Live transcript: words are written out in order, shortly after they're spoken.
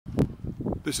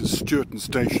This is Stewarton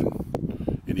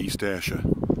Station in East Ayrshire,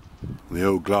 on the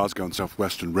old Glasgow and South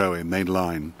Western Railway main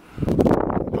line.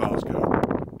 Glasgow,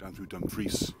 down through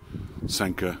Dumfries,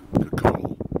 Sanker,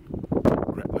 Kilmarnock,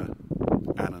 Gretna,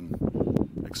 Annan,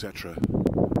 etc.,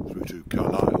 through to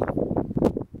Carlisle.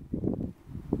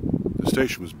 The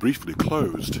station was briefly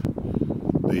closed.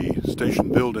 The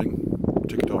station building,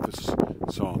 ticket office,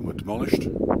 and so on were demolished.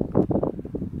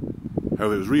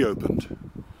 However, it was reopened,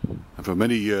 and for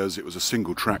many years it was a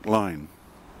single track line.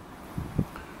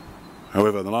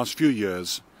 However, in the last few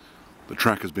years the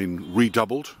track has been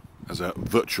redoubled as a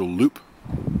virtual loop,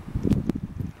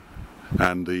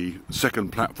 and the second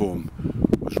platform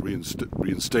was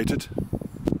reinstated,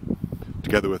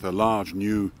 together with a large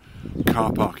new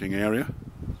car parking area.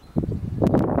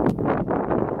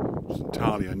 It's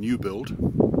entirely a new build.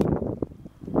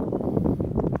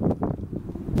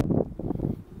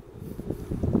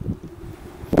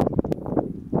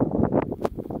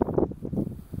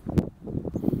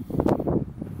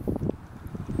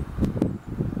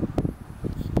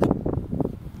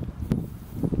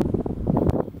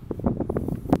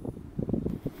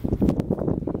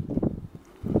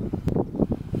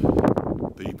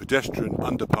 The pedestrian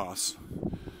underpass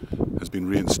has been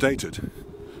reinstated,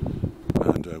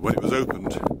 and when it was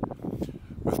opened,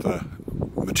 with the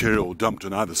material dumped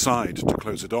on either side to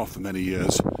close it off for many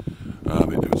years,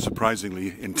 it was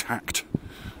surprisingly intact.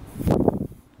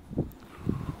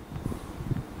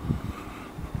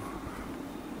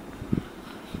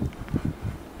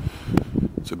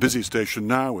 It's a busy station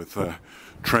now, with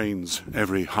trains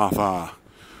every half hour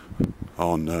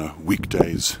on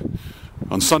weekdays.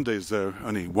 On Sundays, though,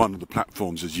 only one of the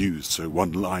platforms is used, so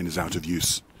one line is out of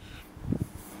use.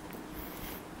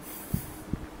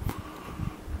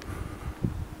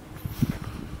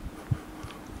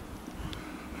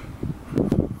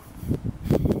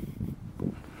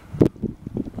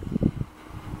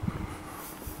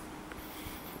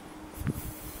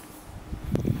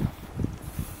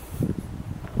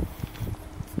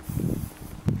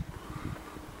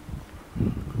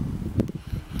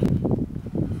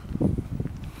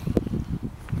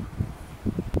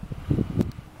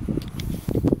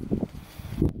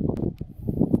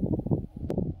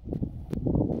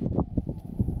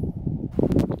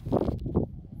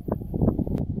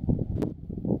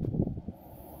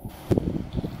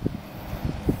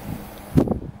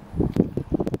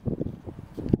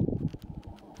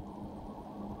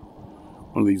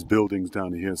 One of these buildings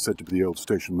down here is said to be the old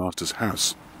station master's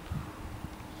house.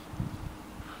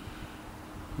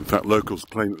 In fact, locals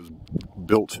claim it was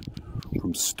built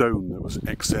from stone that was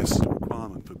excess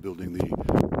requirement for building the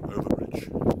overbridge.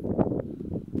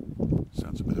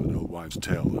 Sounds a bit of an old wives'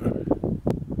 tale, though.